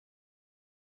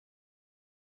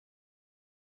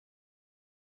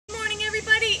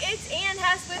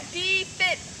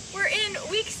BFit. We're in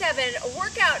week 7,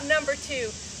 workout number 2,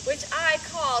 which I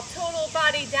call Total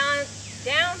Body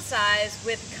Downsize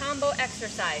with combo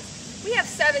exercise. We have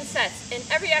 7 sets, and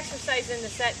every exercise in the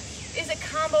set is a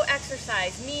combo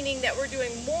exercise, meaning that we're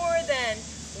doing more than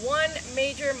one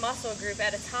major muscle group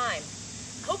at a time.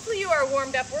 Hopefully you are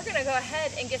warmed up. We're going to go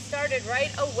ahead and get started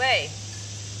right away.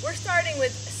 We're starting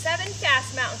with 7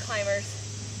 fast mountain climbers,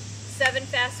 7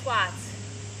 fast squats.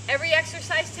 Every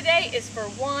exercise today is for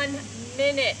 1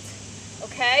 minute,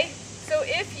 okay? So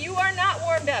if you are not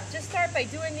warmed up, just start by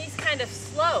doing these kind of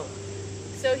slow.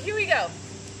 So here we go.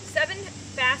 7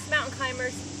 fast mountain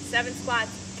climbers, 7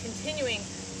 squats, continuing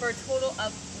for a total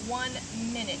of 1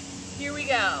 minute. Here we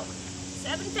go.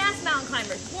 7 fast mountain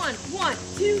climbers. 1,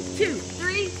 2,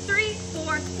 3,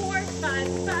 4,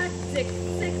 5, 6,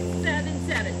 7,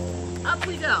 7. Up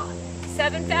we go.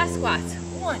 7 fast squats.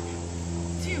 1,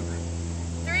 2,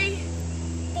 3,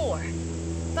 4,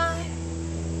 5,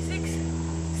 6,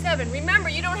 7. Remember,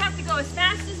 you don't have to go as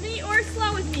fast as me or as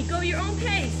slow as me. Go your own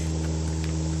pace.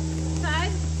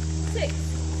 5, 6,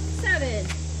 7,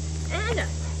 and up.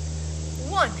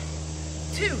 1,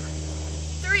 2,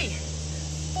 3,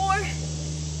 4,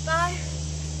 5,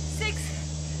 6,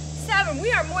 7.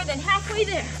 We are more than halfway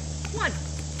there. 1,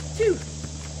 2,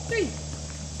 3,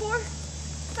 4,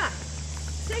 5,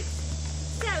 6,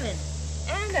 7,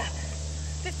 and up.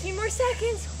 15 more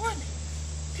seconds. 1,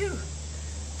 2,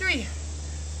 3,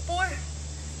 4,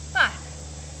 5,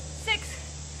 6,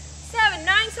 7.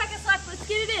 9 seconds left. Let's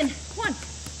get it in. 1,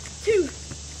 2,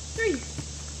 3,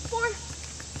 4,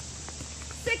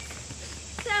 6,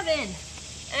 7.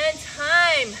 And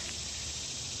time.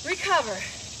 Recover.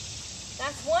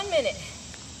 That's 1 minute.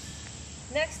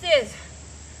 Next is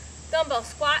dumbbell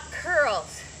squat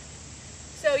curls.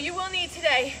 So you will need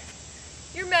today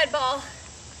your med ball,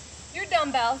 your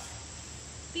dumbbells.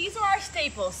 These are our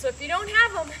staples. So if you don't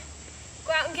have them,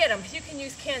 go out and get them. You can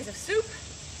use cans of soup.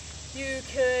 You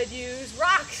could use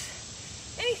rocks.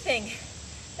 Anything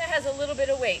that has a little bit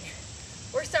of weight.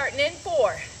 We're starting in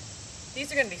 4.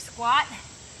 These are going to be squat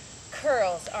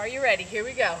curls. Are you ready? Here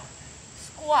we go.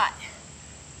 Squat,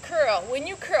 curl. When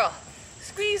you curl,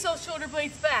 squeeze those shoulder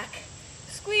blades back.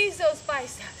 Squeeze those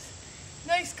biceps.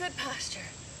 Nice, good posture.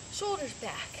 Shoulders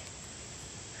back.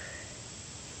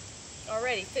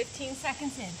 Already 15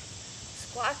 seconds in.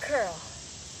 Squat, curl.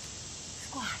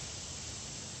 Squat,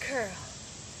 curl.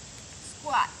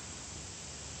 Squat,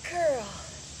 curl.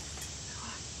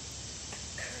 Squat,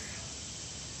 curl.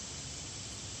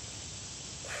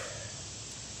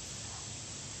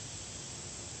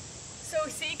 So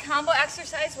see, combo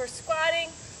exercise, we're squatting,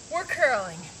 we're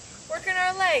curling, working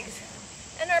our legs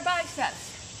and our biceps.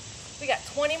 We got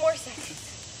 20 more seconds.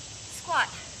 Squat,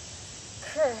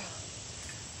 curl.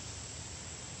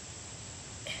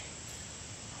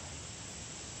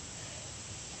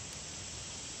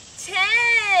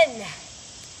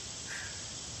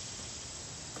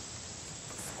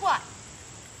 Squat,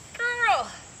 curl.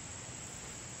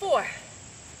 4,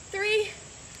 3,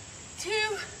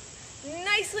 2,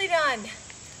 nicely done.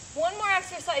 1 more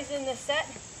exercise in this set.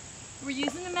 We're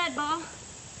using the med ball.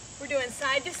 We're doing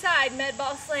side to side med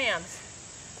ball slams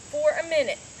for a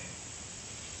minute.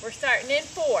 We're starting in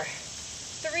 4,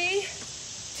 3,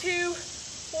 2,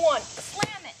 1.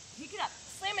 Slam it. Pick it up.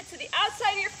 Slam it to the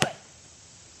outside of your foot.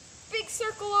 Big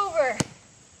circle over.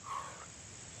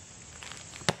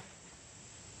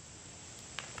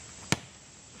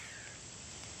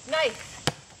 Nice.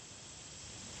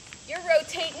 You're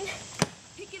rotating.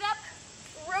 Pick it up,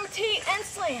 rotate, and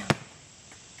slam.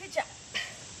 Good job.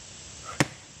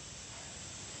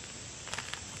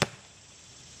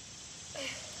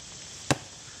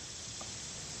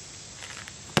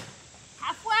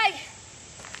 Halfway.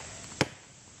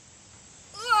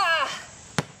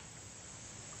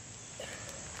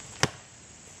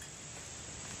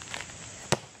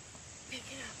 Pick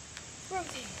it up,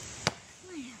 rotate,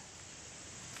 slam.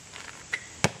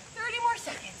 30 more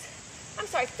seconds. I'm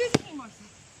sorry, 15 more seconds.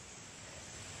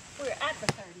 We're at the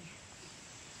 30.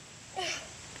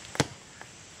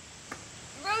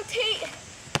 Rotate,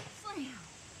 slam.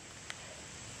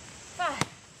 5,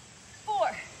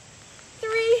 4,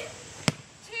 3,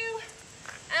 2,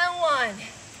 and 1.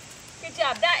 Good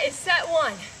job. That is set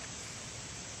 1.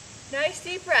 Nice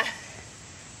deep breath.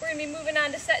 We're going to be moving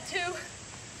on to set 2.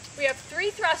 We have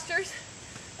 3 thrusters,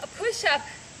 a push-up,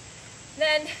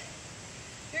 then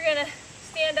you're going to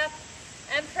stand up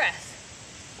and press.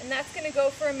 And that's going to go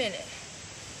for a minute.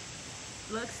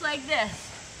 Looks like this.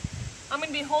 I'm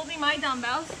going to be holding my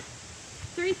dumbbells.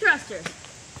 3 thrusters.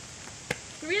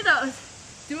 3 of those.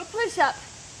 Do a push-up.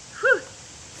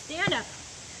 Stand up.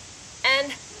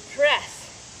 And press.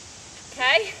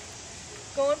 Okay?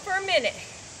 Going for a minute.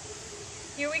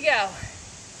 Here we go.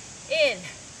 In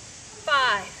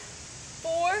 5,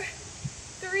 4,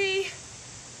 3,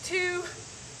 2,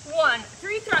 1.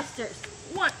 3 thrusters.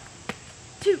 1,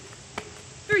 2,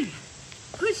 3.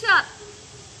 Push up.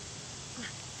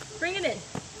 Bring it in.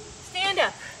 Stand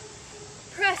up.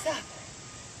 Press up.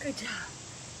 Good job.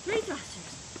 3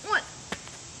 thrusters. 1,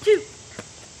 2,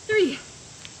 3.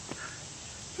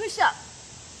 Push up.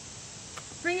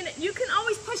 Bring it in. You can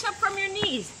always push up from your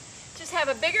knees. Just have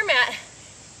a bigger mat.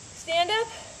 Stand up.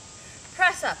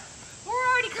 Press up. We're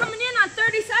already coming in on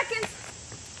 30 seconds.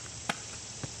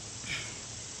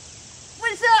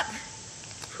 What's up?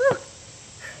 Whew.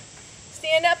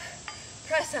 Stand up.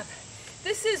 Press up.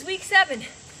 This is week 7.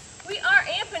 We are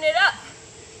amping it up.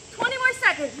 20 more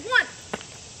seconds. 1,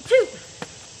 2,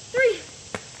 3.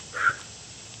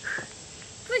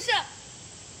 Push up.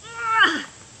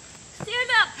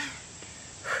 Stand up.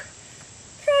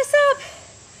 Press up.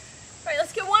 All right,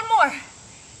 let's get one more.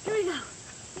 Here we go.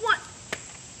 1,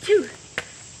 2,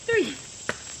 3.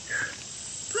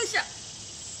 Push up.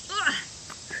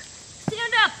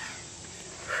 Stand up.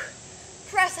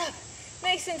 Press up.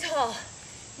 Nice and tall.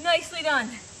 Nicely done.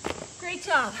 Great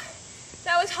job.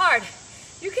 That was hard.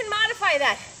 You can modify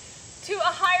that to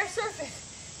a higher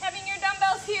surface. Having your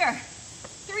dumbbells here.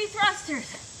 3 thrusters.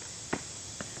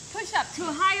 Push up to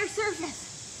a higher surface.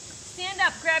 Stand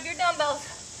up, grab your dumbbells,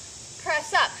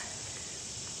 press up.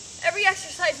 Every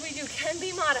exercise we do can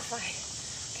be modified,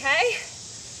 okay?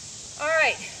 All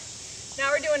right,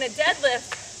 now we're doing a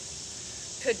deadlift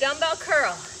to a dumbbell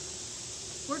curl.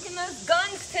 Working those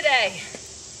guns today.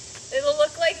 It'll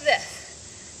look like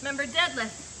this. Remember,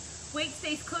 deadlift, weight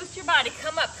stays close to your body.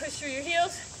 Come up, push through your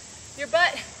heels, your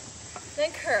butt,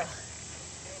 then curl.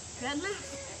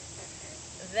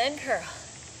 Deadlift, then curl.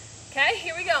 Okay,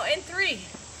 here we go. In 3,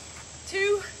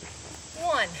 2,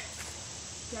 1.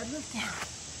 Deadlift down.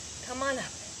 Come on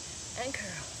up and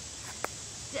curl.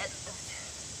 Deadlift.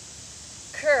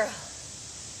 Curl.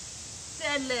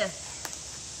 Deadlift.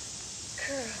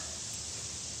 Curl.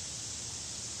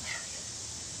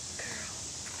 Curl.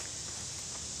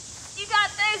 You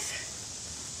got this.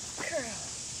 Curl.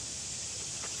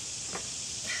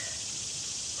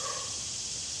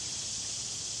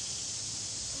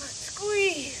 Come on,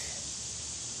 squeeze.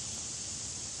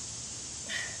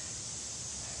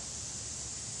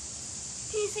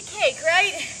 Piece of cake,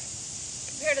 right?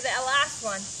 Compared to that last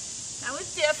one. That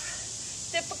was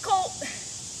difficult.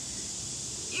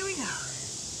 Here we go.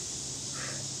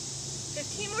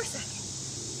 15 more seconds.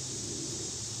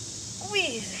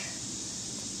 Squeeze.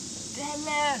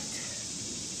 Deadlift.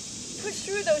 Push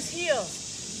through those heels.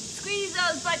 Squeeze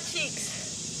those butt cheeks.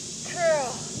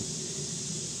 Curl.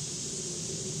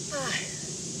 5,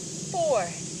 4,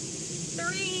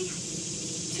 3,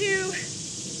 2,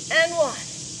 and 1.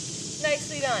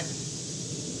 Nicely done.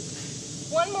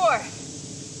 One more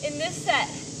in this set.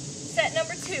 Set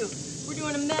number 2. We're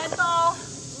doing a med ball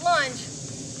lunge,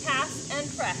 pass and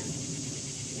press.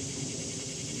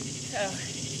 So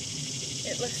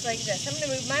it looks like this. I'm going to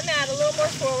move my mat a little more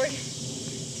forward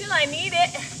till I need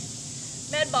it.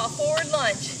 Med ball forward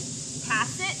lunge.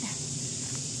 Pass it.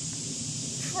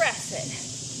 Press it.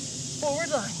 Forward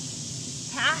lunge.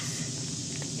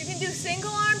 Pass. You can do single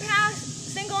arm pass,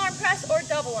 single arm press, or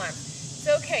double arm. It's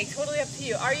okay, totally up to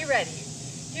you. Are you ready?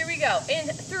 Here we go. In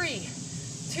 3,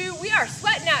 2, we are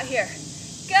sweating out here.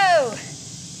 Go.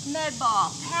 Med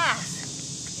ball,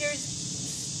 pass.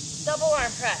 Here's double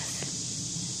arm press.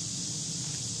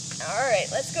 All right,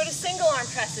 let's go to single arm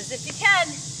presses if you can.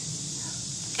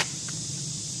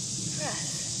 Press.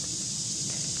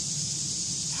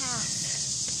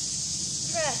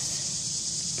 Pass. Press.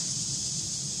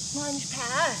 Lunge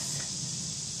pass.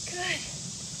 Good.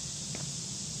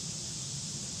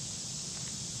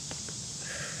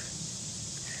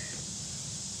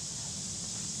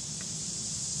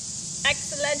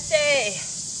 Excelente.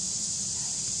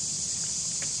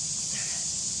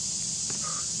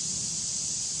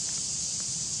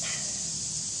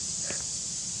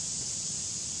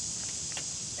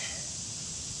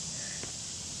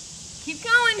 Keep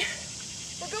going.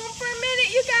 We're going for a minute.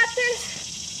 You got this.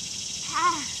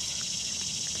 Pass.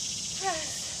 Press.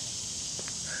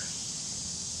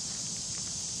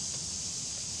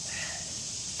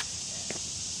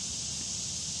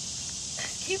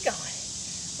 Keep going.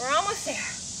 We're almost there.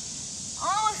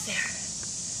 Almost there.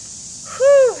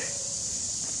 Whew.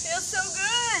 Feels so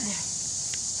good. I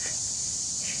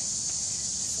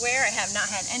swear I have not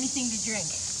had anything to drink.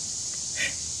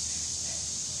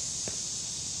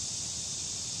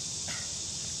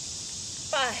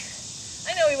 5.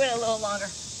 I know we went a little longer.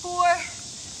 4,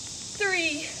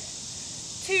 3,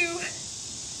 2,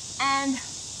 and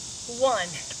 1.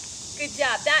 Good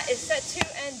job. That is set 2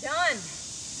 and done.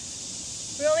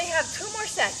 We only have 2 more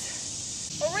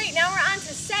sets. All right, now we're on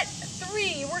to set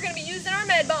 3. We're going to be using our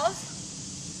med balls.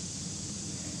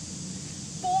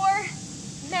 4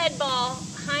 med ball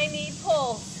high knee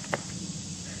pulls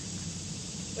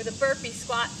with a burpee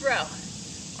squat throw.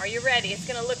 Are you ready? It's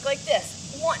going to look like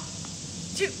this. 1,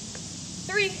 2,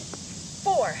 3,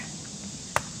 4.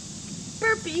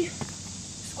 Burpee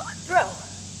squat throw.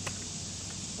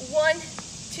 1,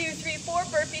 2, 3, 4.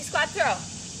 Burpee squat throw.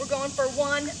 We're going for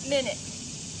 1 minute.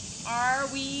 Are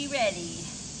we ready?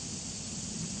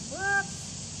 Whoops.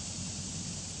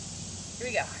 Here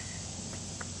we go.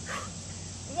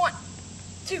 1,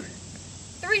 2,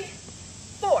 3,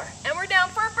 4. And we're down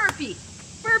for a burpee.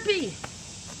 Burpee.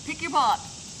 Pick your ball up.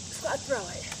 Squat throw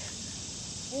it.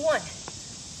 1,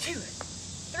 2,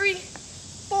 3,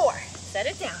 4. Set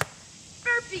it down.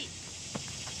 Burpee.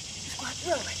 Squat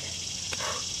throw it.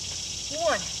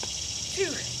 1,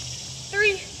 2,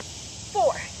 3,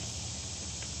 4.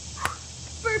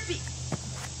 Burpee.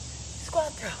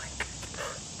 Squat throw it.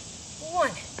 1,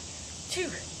 2,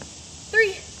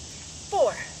 3,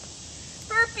 4.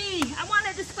 Burpee. I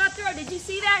wanted to squat throw. Did you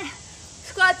see that?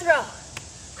 Squat throw.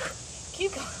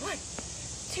 Keep going. 1,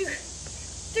 2,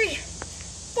 3,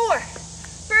 4.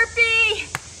 Burpee.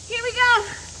 Here we go.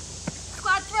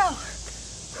 Squat throw.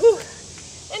 Whew.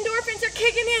 Endorphins are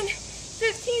kicking in.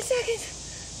 15 seconds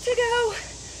to go.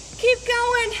 Keep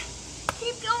going.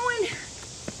 Keep going.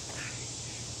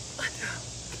 Squat throw.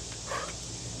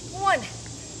 1,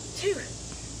 2,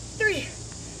 3,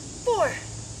 4.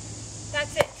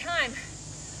 That's it. Time.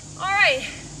 All right.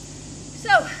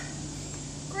 So,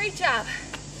 great job.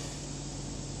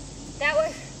 That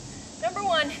was number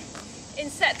 1 in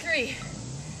set 3.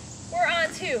 We're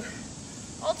on to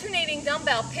alternating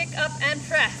dumbbell pick up and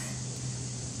press.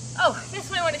 Oh, this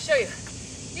one I want to show you.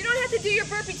 You don't have to do your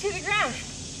burpee to the ground.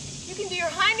 You can do your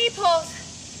high knee pulls,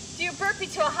 do your burpee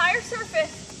to a higher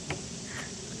surface.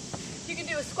 You can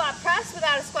do a squat press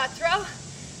without a squat throw,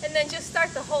 and then just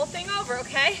start the whole thing over,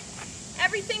 okay?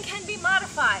 Everything can be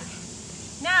modified.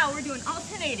 Now we're doing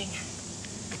alternating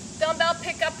dumbbell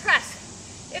pick up press.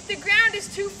 If the ground is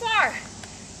too far,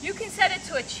 you can set it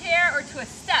to a chair or to a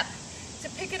step to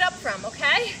pick it up from,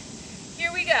 okay?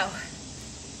 Here we go.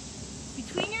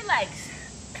 Between your legs,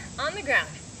 on the ground.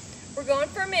 We're going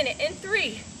for a minute in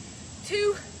 3,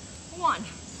 2, 1.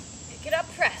 Pick it up,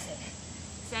 press it.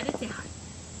 Set it down.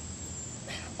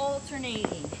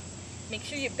 Alternating. Make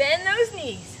sure you bend those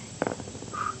knees.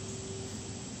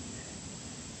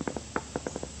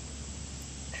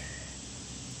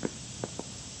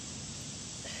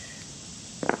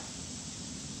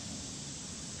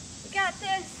 We got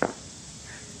this.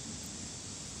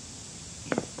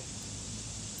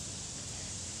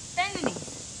 Bend the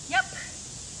knees. Yep.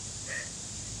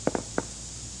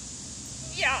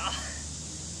 Yeah.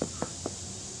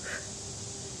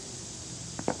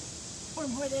 We're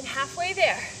more than halfway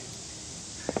there.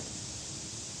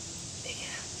 Pick it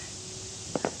up.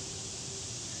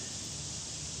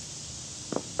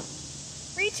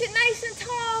 Reach it nice and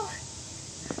tall.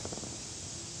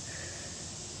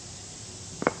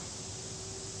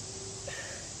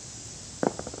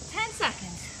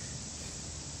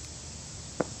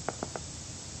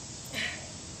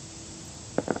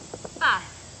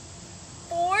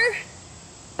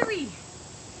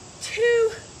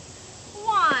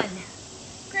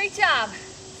 Great job.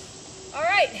 All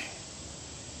right.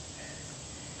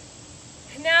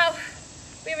 Now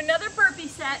we have another burpee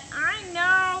set. I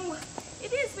know.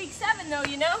 It is week 7 though,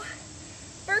 you know.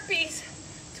 Burpees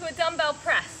to a dumbbell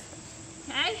press.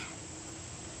 Okay?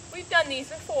 We've done these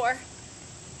before.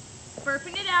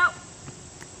 Burping it out.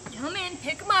 Come in,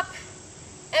 pick them up,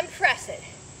 and press it.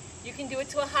 You can do it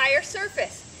to a higher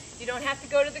surface. You don't have to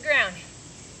go to the ground.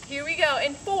 Here we go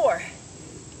in 4,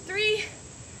 3,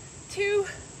 2,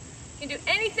 you can do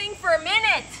anything for a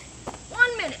minute.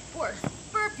 1 minute for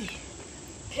burpee.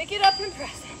 Pick it up and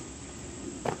press it.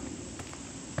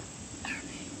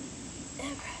 Burpee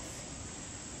and press.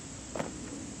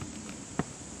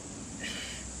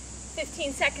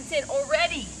 15 seconds in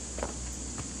already.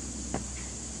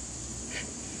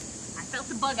 I felt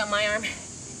the bug on my arm.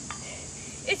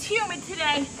 It's humid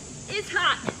today. It's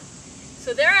hot.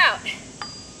 So they're out.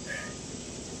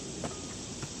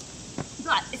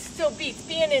 But it still beats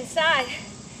being inside.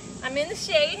 I'm in the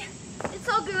shade. It's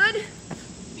all good.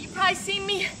 You probably see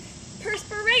me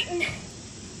perspirating.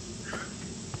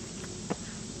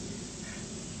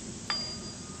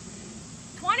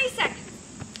 Seconds.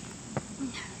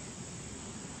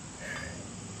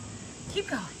 Keep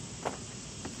going.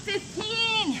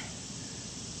 15.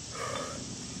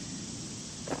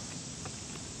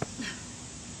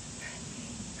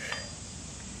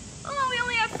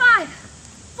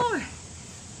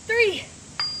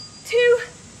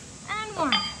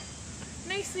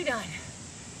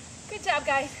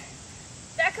 guys.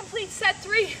 That completes set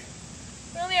 3.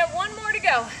 We only have one more to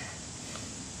go.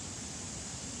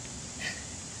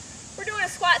 We're doing a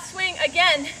squat swing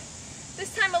again.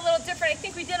 This time a little different. I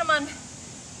think we did them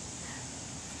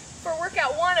for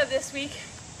workout 1 of this week.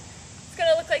 It's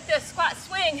gonna look like this, squat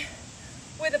swing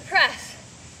with a press.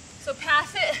 So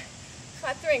pass it,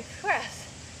 squat swing, press,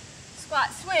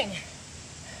 squat swing,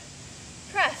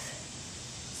 press,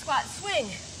 squat swing,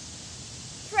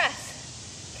 press.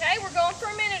 Okay, we're going for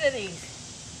a minute of these.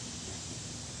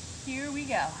 Here we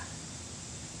go.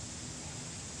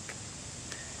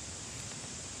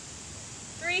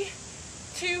 3,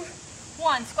 2,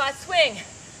 1, squat swing,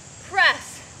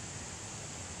 press,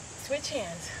 switch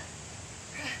hands,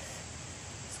 press,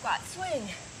 squat swing,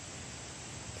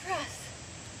 press.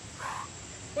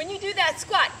 When you do that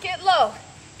squat, get low,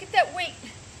 get that weight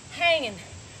hanging,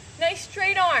 nice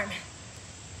straight arm.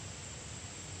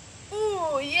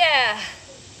 Ooh, yeah.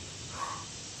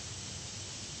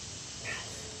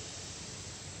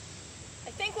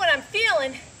 I think what I'm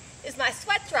feeling is my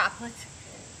sweat droplets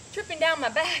dripping down my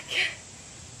back.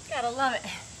 Gotta love it.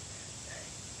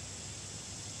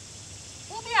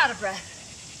 We'll be out of breath.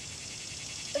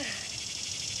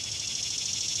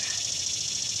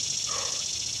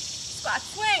 Squat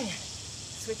swing.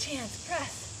 Switch hands,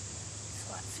 press.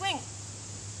 Squat swing.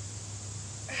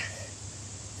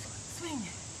 Squat swing.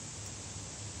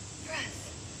 Press.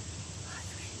 Squat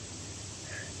swing.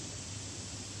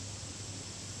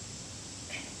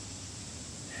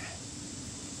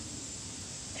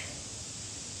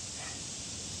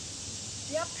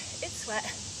 Yep, it's sweat.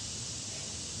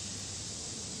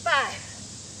 5,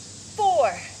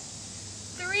 4,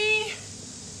 3,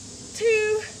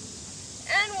 2,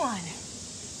 and 1.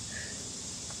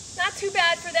 Not too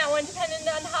bad for that one, depending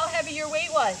on how heavy your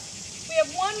weight was. We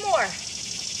have one more.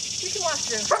 You can walk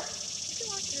through. You can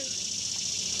walk through.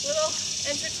 Little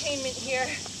entertainment here.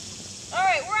 All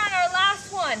right, we're on our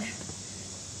last one.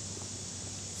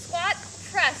 Squat,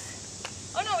 press.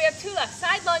 Oh no, we have 2 left.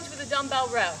 Side lunge with a dumbbell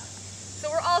row. So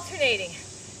we're alternating.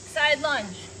 Side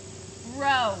lunge,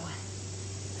 row.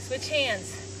 Switch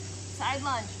hands. Side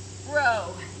lunge,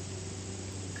 row.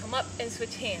 Come up and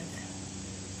switch hands.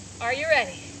 Are you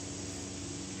ready?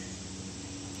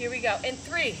 Here we go. In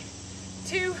 3,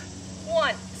 2,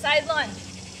 1. Side lunge,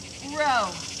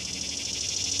 row.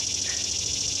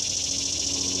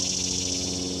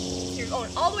 You're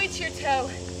going all the way to your toe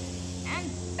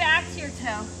and back to your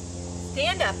toe.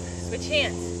 Stand up, switch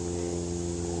hands.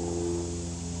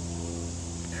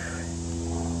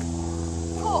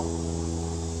 Cool.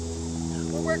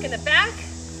 We're working the back,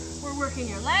 we're working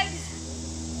your legs.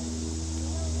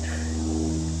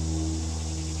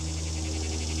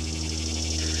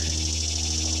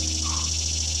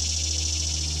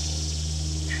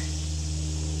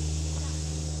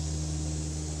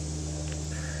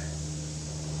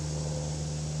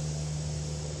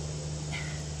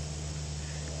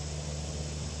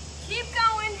 Keep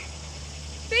going.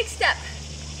 Big step.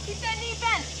 Keep that knee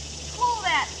bent. Pull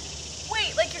that.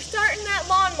 Wait, like you're starting that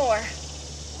lawnmower.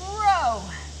 Row.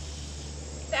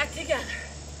 Back together.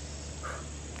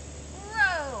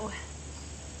 Row.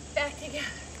 Back together.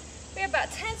 We have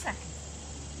about 10 seconds.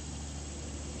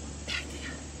 Back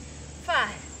together.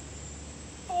 5,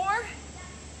 4,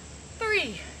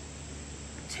 3,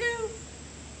 2,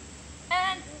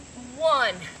 and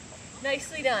 1.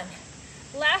 Nicely done.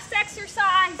 Last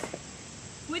exercise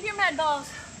with your med balls.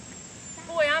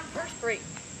 Boy, I'm perspirating.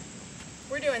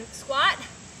 We're doing squat,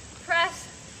 press,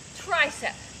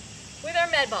 tricep with our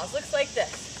med balls. Looks like this.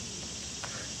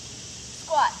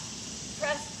 Squat,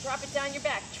 press, drop it down your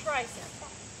back, tricep,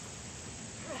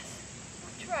 press,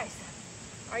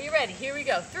 tricep. Are you ready? Here we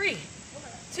go. 3,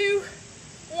 2,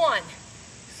 1.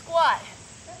 Squat,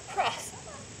 press,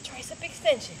 tricep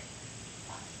extension.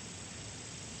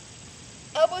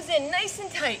 Elbows in nice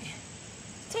and tight.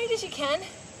 As tight as you can.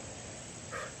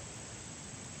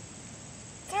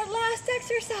 It's our last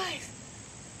exercise.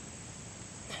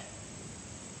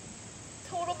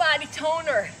 Total body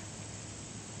toner.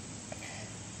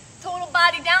 Total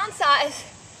body downsize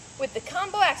with the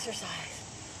combo exercise.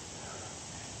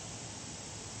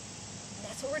 And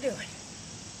that's what we're doing.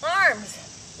 Arms,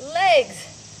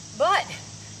 legs, butt,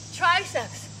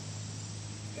 triceps,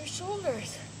 your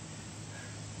shoulders.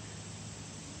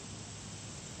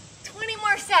 20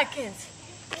 more seconds.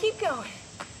 Keep going.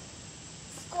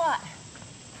 Squat,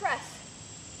 press,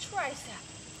 tricep.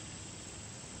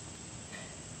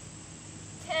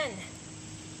 10,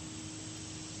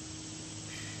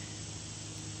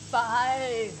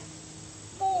 5,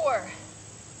 4,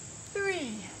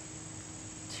 3,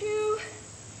 2,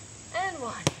 and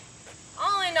 1.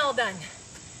 All in, all done.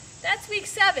 That's week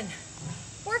 7,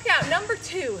 workout number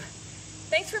 2.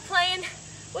 Thanks for playing.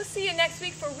 We'll see you next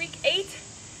week for week 8.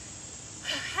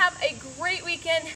 Have a great weekend.